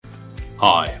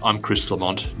Hi, I'm Chris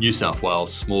Lamont, New South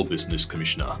Wales Small Business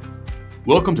Commissioner.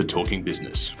 Welcome to Talking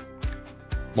Business.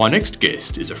 My next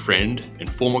guest is a friend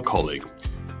and former colleague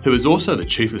who is also the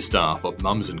Chief of Staff of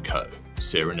Mums & Co,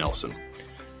 Sarah Nelson.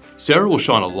 Sarah will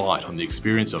shine a light on the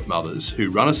experience of mothers who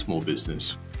run a small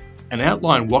business and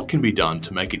outline what can be done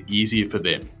to make it easier for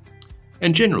them,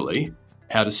 and generally,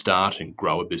 how to start and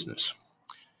grow a business.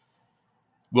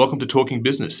 Welcome to Talking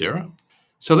Business, Sarah.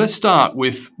 So let's start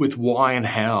with why and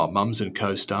how Mums &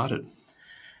 Co started.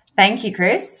 Thank you,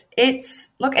 Chris.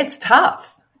 It's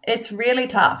tough. It's really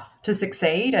tough to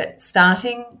succeed at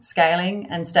starting, scaling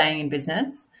and staying in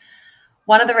business.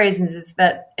 One of the reasons is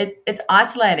that it's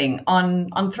isolating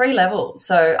on three levels.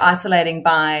 So isolating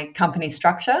by company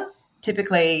structure.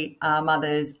 Typically,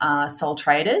 mothers are sole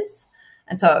traders.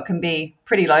 And so it can be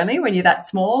pretty lonely when you're that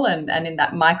small and in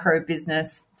that micro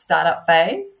business startup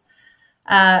phase.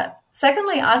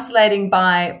 Secondly, isolating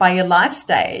by your life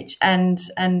stage and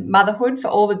motherhood for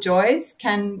all the joys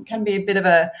can be a bit of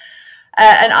an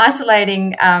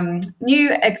isolating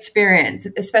new experience,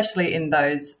 especially in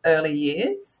those early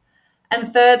years. And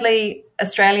thirdly,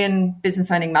 Australian business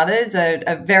owning mothers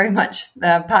are very much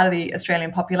part of the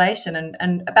Australian population,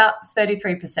 and about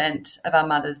 33% of our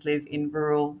mothers live in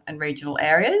rural and regional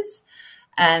areas.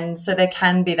 And so there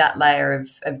can be that layer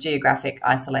of geographic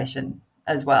isolation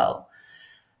as well.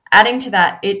 Adding to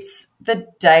that, it's the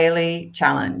daily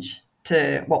challenge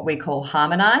to what we call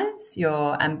harmonise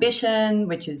your ambition,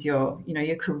 which is your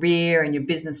career and your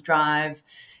business drive,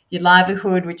 your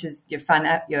livelihood, which is your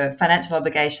financial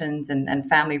obligations and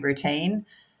family routine,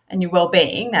 and your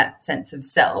well-being, that sense of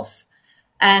self.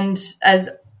 And as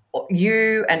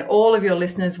you and all of your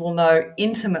listeners will know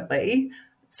intimately,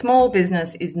 small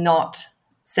business is not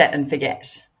set and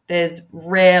forget. There's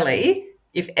rarely,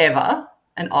 if ever,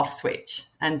 an off switch.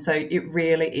 And so it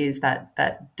really is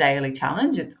that daily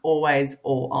challenge. It's always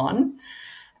all on.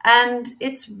 And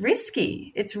it's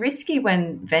risky. It's risky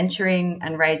when venturing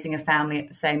and raising a family at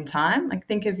the same time. Like,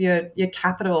 think of your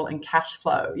capital and cash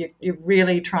flow. You're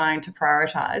really trying to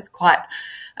prioritize quite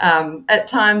at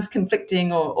times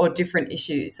conflicting or different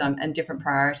issues and different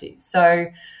priorities. So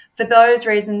for those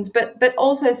reasons, but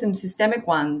also some systemic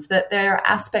ones, that there are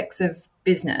aspects of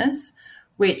business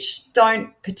which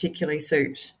don't particularly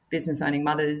suit business owning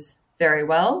mothers very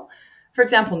well. For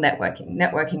example,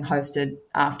 networking hosted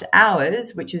after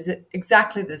hours, which is at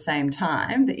exactly the same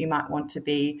time that you might want to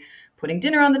be putting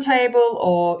dinner on the table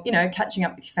or, catching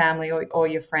up with your family or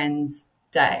your friends'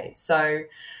 day. So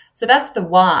that's the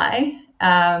why.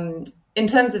 In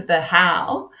terms of the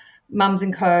how, Mums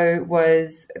 & Co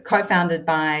was co-founded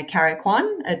by Carrie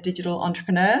Kwan, a digital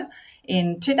entrepreneur,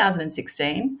 in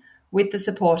 2016 with the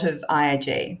support of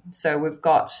IAG. So we've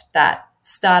got that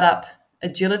startup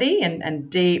agility and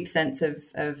deep sense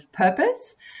of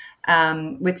purpose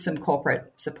with some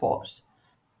corporate support.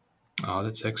 Oh,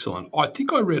 that's excellent. I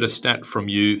think I read a stat from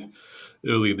you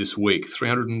earlier this week,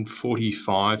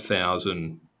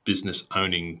 345,000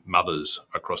 business-owning mothers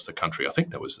across the country. I think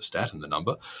that was the stat and the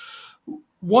number.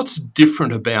 What's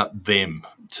different about them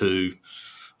to,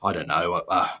 I don't know,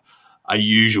 a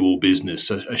usual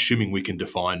business, assuming we can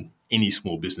define any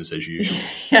small business as usual?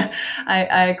 Yeah,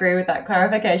 I agree with that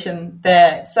clarification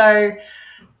there. So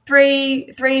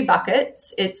three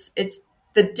buckets. It's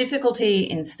the difficulty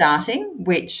in starting,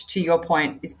 which to your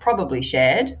point is probably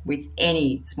shared with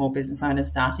any small business owner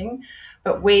starting.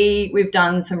 But we've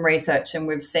done some research and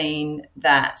we've seen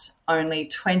that only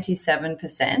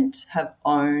 27% have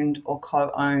owned or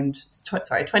co-owned,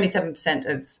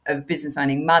 27% of business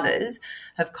owning mothers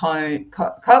have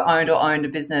co-owned or owned a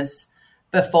business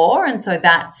before. And so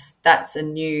that's a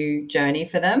new journey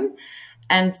for them.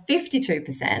 And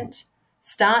 52%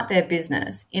 start their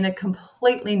business in a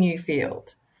completely new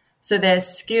field. So their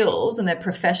skills and their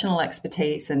professional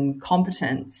expertise and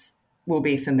competence will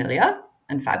be familiar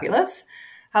and fabulous.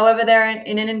 However, they're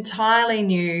in an entirely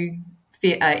new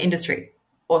industry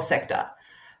or sector.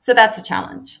 So that's a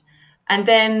challenge. And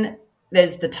then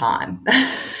there's the time.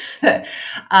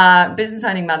 Business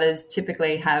owning mothers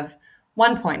typically have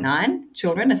 1.9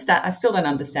 children. I still don't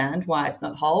understand why it's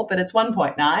not whole, but it's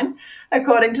 1.9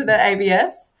 according to the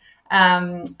ABS.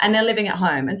 And they're living at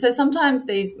home. And so sometimes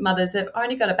these mothers have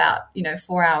only got about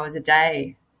 4 hours a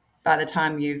day by the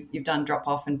time you've done drop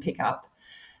off and pick up.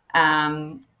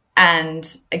 And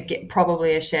again,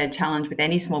 probably a shared challenge with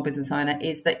any small business owner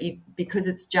is that because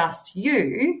it's just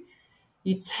you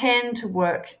tend to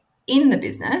work in the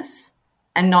business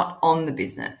and not on the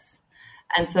business.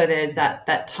 And so there's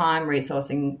that time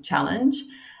resourcing challenge.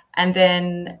 And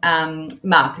then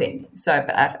marketing. So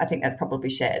but I think that's probably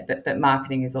shared, but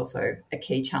marketing is also a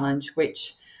key challenge,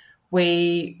 which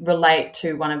we relate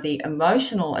to one of the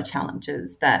emotional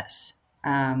challenges that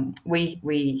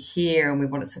we hear and we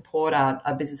want to support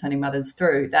our business owning mothers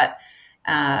through, that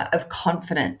of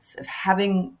confidence, of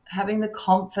having the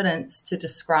confidence to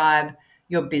describe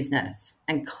your business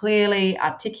and clearly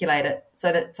articulate it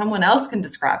so that someone else can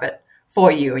describe it for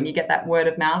you and you get that word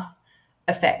of mouth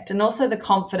effect. And also the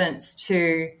confidence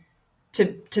to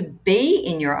be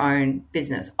in your own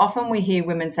business. Often we hear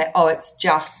women say, oh, it's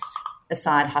just a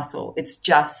side hustle. It's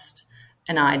just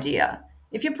an idea.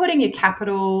 If you're putting your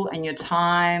capital and your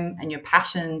time and your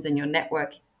passions and your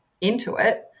network into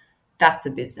it, that's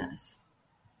a business.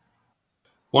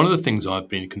 One of the things I've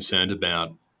been concerned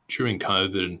about during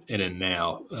COVID and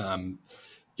now,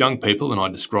 young people, and I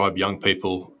describe young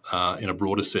people in a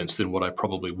broader sense than what I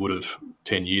probably would have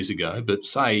 10 years ago, but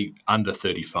say under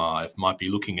 35 might be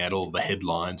looking at all the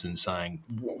headlines and saying,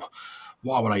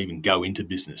 why would I even go into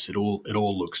business? It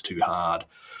all looks too hard.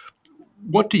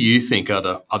 What do you think are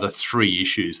the three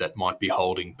issues that might be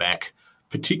holding back,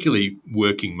 particularly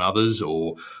working mothers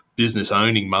or business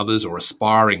owning mothers or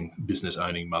aspiring business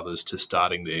owning mothers to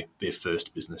starting their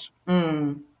first business?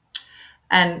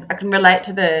 And I can relate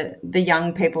to the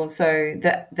young people. So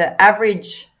the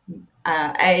average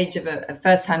age of a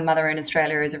first-time mother in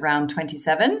Australia is around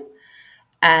 27,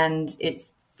 and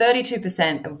it's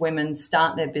 32% of women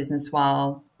start their business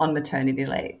while on maternity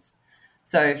leave.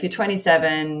 So if you're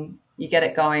 27, you get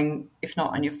it going, if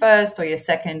not on your first or your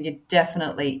second, you're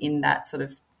definitely in that sort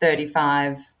of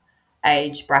 35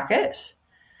 age bracket.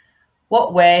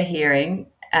 What we're hearing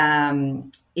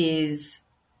is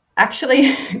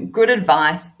actually good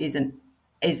advice is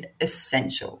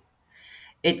essential.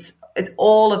 It's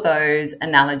all of those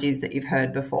analogies that you've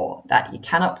heard before, that you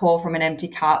cannot pour from an empty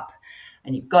cup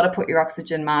and you've got to put your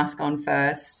oxygen mask on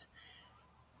first.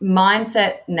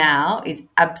 Mindset now is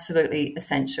absolutely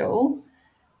essential.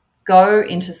 Go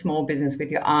into small business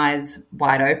with your eyes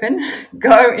wide open.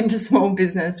 Go into small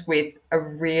business with a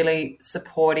really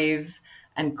supportive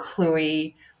and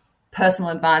cluey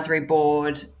personal advisory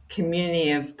board,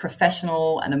 community of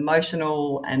professional and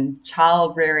emotional and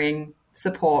child rearing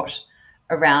support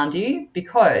around you,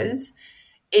 because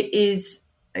it is,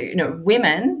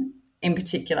 women in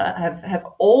particular have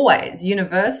always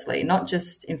universally, not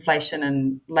just inflation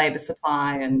and labour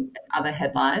supply and other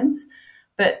headlines,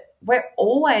 but we're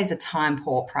always a time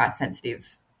poor, price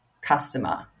sensitive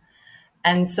customer.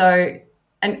 And so,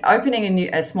 and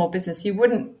opening a small business, you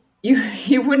wouldn't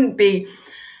be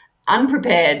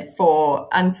unprepared for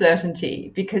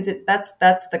uncertainty, because that's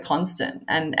the constant,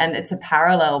 and it's a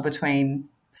parallel between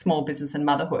small business and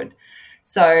motherhood.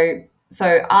 So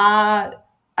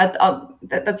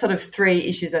that's sort of three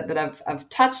issues that I've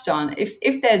touched on.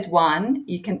 If there's one,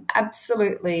 you can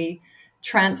absolutely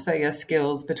transfer your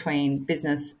skills between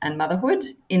business and motherhood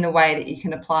in the way that you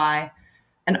can apply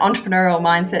an entrepreneurial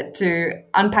mindset to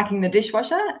unpacking the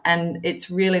dishwasher. And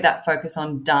it's really that focus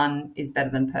on done is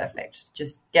better than perfect.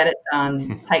 Just get it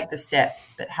done, take the step,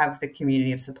 but have the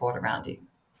community of support around you.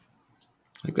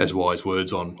 I think those wise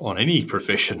words on any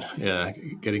profession.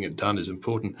 Getting it done is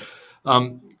important.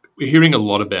 We're hearing a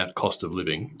lot about cost of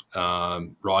living,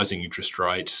 rising interest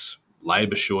rates,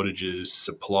 labour shortages,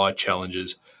 supply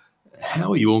challenges.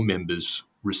 How are your members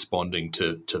responding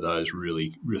to those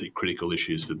really, really critical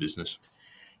issues for business?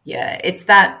 Yeah, it's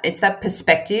that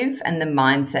perspective and the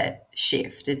mindset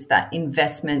shift. It's that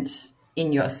investment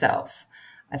in yourself.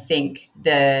 I think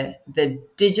the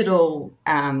digital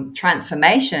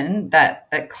transformation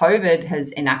that COVID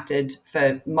has enacted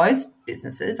for most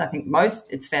businesses, I think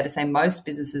it's fair to say most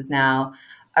businesses now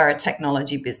are a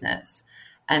technology business.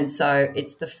 And so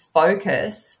it's the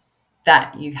focus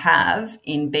that you have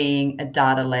in being a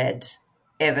data-led,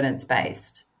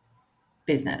 evidence-based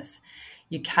business.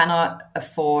 You cannot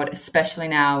afford, especially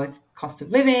now with cost of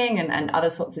living and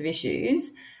other sorts of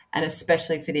issues, and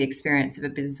especially for the experience of a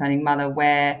business owning mother,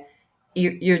 where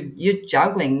you're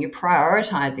juggling, you're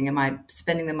prioritizing. Am I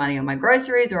spending the money on my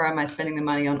groceries, or am I spending the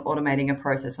money on automating a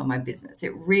process on my business?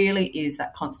 It really is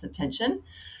that constant tension.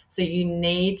 So you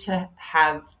need to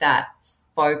have that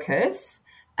focus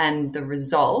and the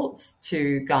results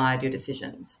to guide your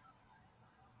decisions.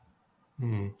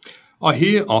 I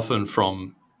hear often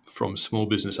from small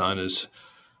business owners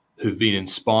who've been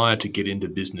inspired to get into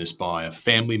business by a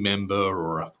family member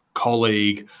or a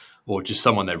colleague or just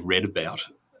someone they've read about.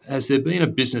 Has there been a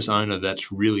business owner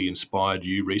that's really inspired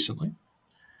you recently?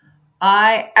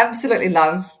 I absolutely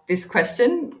love this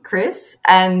question, Chris,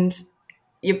 and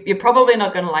you're probably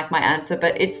not going to like my answer,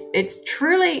 but it's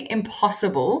truly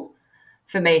impossible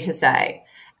for me to say.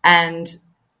 And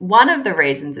one of the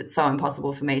reasons it's so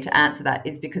impossible for me to answer that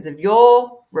is because of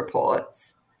your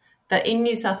reports that in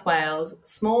New South Wales,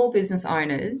 small business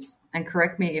owners, and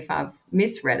correct me if I've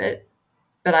misread it,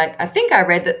 but I think I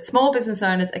read that small business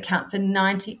owners account for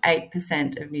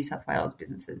 98% of New South Wales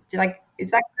businesses.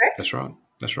 Is that correct?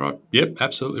 That's right. Yep,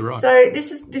 absolutely right. So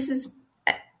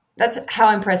that's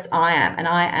how impressed I am. And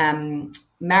I am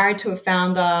married to a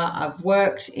founder. I've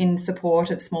worked in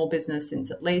support of small business since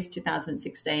at least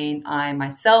 2016. I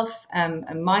myself am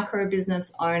a micro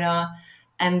business owner,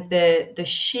 and the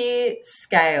sheer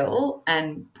scale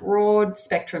and broad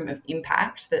spectrum of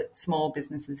impact that small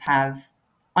businesses have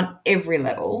on every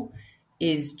level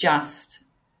is just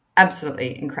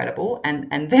absolutely incredible,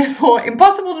 and therefore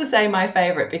impossible to say my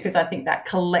favorite, because I think that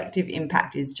collective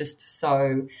impact is just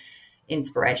so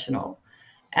inspirational.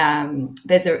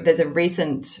 There's a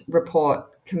recent report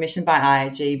commissioned by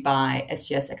IAG by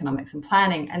SGS Economics and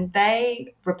Planning, and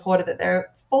they reported that there are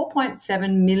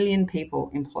 4.7 million people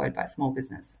employed by small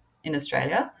business in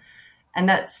Australia, and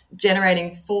that's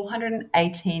generating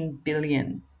 418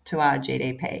 billion to our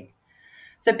GDP.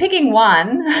 So picking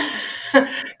one that,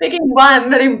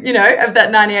 of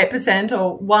that 98%,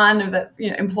 or one of that,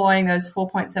 employing those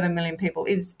 4.7 million people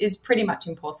is pretty much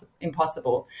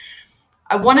impossible.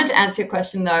 I wanted to answer your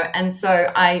question though, and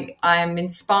so I am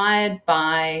inspired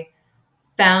by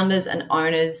founders and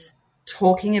owners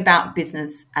talking about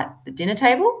business at the dinner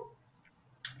table.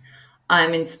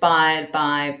 I'm inspired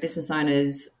by business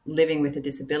owners living with a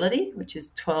disability, which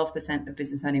is 12% of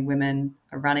business owning women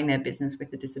are running their business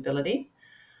with a disability.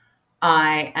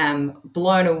 I am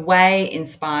blown away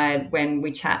inspired when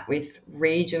we chat with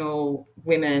regional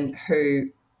women who,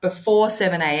 before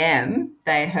 7 a.m,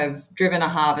 they have driven a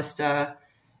harvester,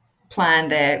 planned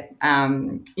their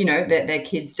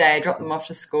kids' day, dropped them off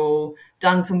to school,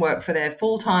 done some work for their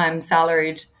full-time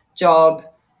salaried job,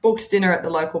 booked dinner at the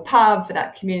local pub for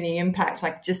that community impact.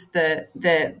 Like, just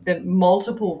the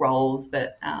multiple roles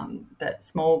that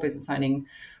small business owning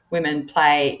women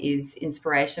play is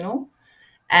inspirational.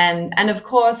 And of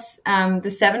course, the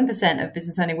 7% of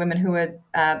business owning women who are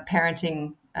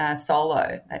parenting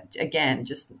solo, again,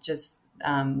 just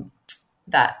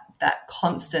that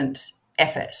constant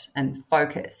effort and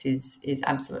focus is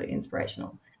absolutely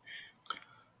inspirational.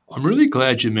 I'm really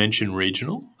glad you mentioned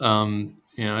regional.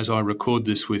 As I record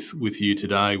this with you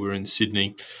today, we're in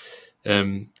Sydney.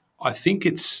 I think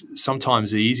it's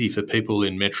sometimes easy for people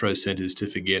in metro centres to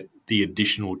forget the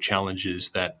additional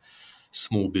challenges that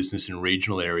small business in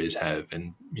regional areas have.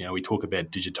 And, we talk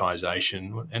about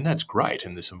digitisation, and that's great.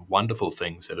 And there's some wonderful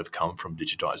things that have come from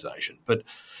digitisation. But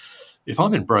if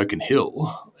I'm in Broken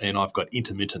Hill and I've got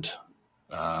intermittent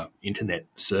internet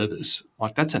service,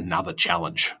 like, that's another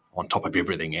challenge on top of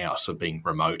everything else of being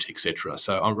remote, etc.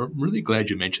 So I'm really glad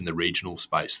you mentioned the regional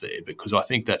space there, because I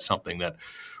think that's something that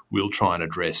we'll try and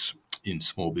address in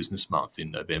Small Business Month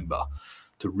in November,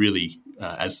 to really,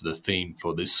 as the theme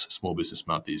for this Small Business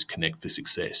Month is Connect for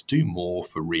Success, do more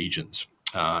for regions,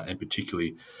 and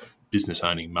particularly business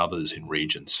owning mothers in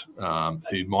regions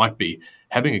who might be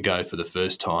having a go for the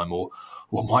first time, or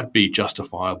might be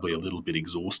justifiably a little bit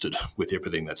exhausted with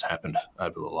everything that's happened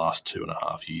over the last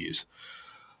 2.5 years.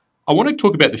 I want to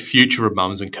talk about the future of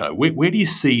Mums & Co. Where do you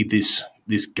see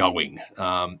this going?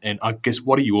 And I guess,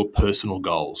 what are your personal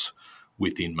goals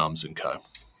within Mums & Co?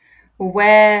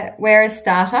 Well, we're a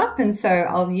startup, and so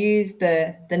I'll use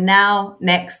the now,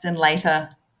 next, and later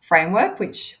framework,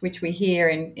 which we hear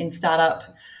in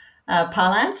startup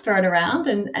parlance thrown around.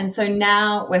 And so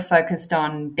now we're focused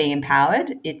on Be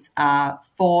Empowered. It's our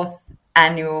 4th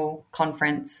annual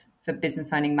conference for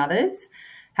business owning mothers,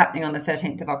 happening on the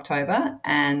 13th of October.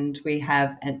 And we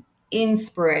have an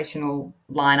inspirational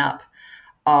lineup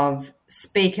of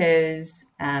speakers,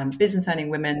 business owning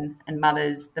women and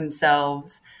mothers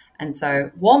themselves. And so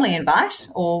warmly invite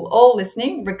all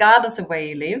listening, regardless of where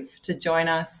you live, to join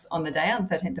us on the day, on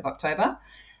 13th of October,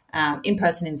 in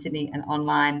person in Sydney and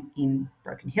online in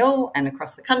Broken Hill and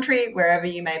across the country, wherever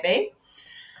you may be.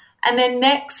 And then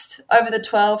next, over the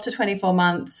 12 to 24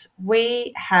 months,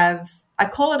 we have, I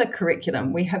call it a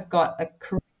curriculum. We have got a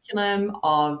curriculum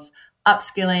of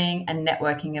upskilling and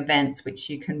networking events,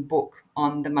 which you can book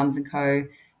on the Mums & Co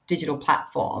digital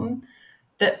platform,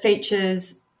 that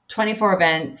features 24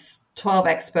 events, 12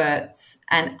 experts,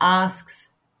 and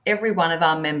asks every one of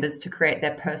our members to create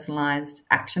their personalised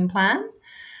action plan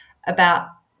about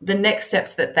the next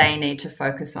steps that they need to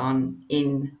focus on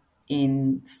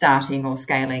in starting or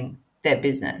scaling their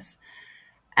business.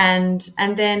 And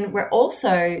then we're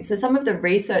also, so some of the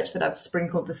research that I've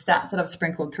sprinkled, the stats that I've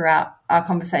sprinkled throughout our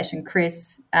conversation,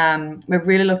 Chris, we're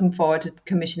really looking forward to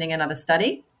commissioning another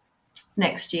study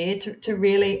next year to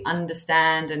really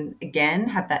understand and, again,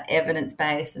 have that evidence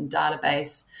base and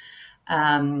database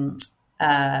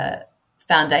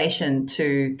foundation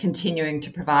to continuing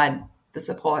to provide the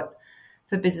support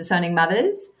for business owning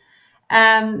mothers.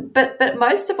 But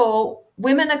most of all,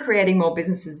 women are creating more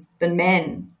businesses than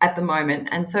men at the moment.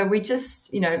 And so we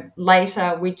just,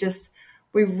 later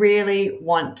we really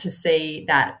want to see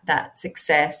that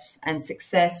success and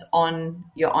success on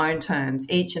your own terms,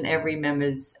 each and every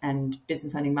member's and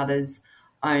business owning mother's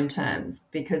own terms,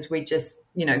 because we just,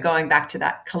 going back to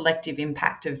that collective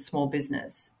impact of small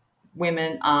business,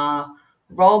 women are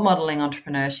role modeling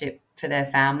entrepreneurship for their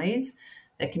families.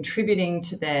 They're contributing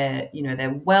to their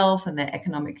wealth and their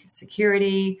economic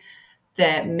security.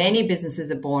 Many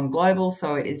businesses are born global,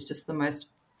 so it is just the most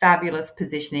fabulous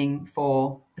positioning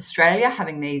for Australia,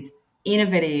 having these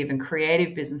innovative and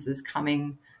creative businesses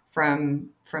coming from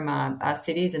our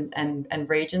cities and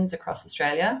regions across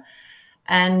Australia.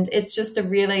 And it's just a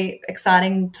really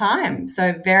exciting time.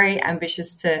 So very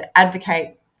ambitious to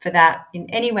advocate for that in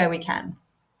any way we can.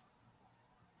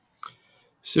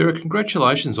 Sarah,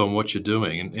 congratulations on what you're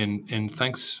doing, and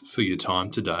thanks for your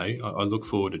time today. I look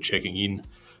forward to checking in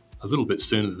a little bit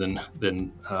sooner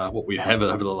than what we have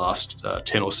over the last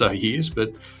 10 or so years,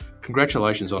 but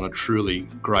congratulations on a truly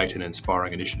great and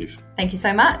inspiring initiative. Thank you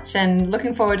so much, and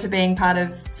looking forward to being part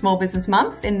of Small Business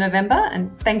Month in November,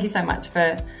 and thank you so much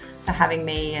for having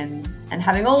me and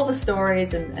having all the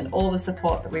stories and all the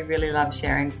support that we really love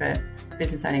sharing for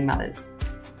business owning mothers.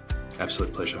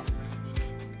 Absolute pleasure.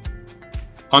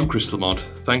 I'm Chris Lamont.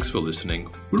 Thanks for listening.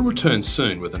 We'll return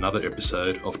soon with another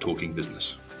episode of Talking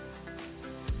Business.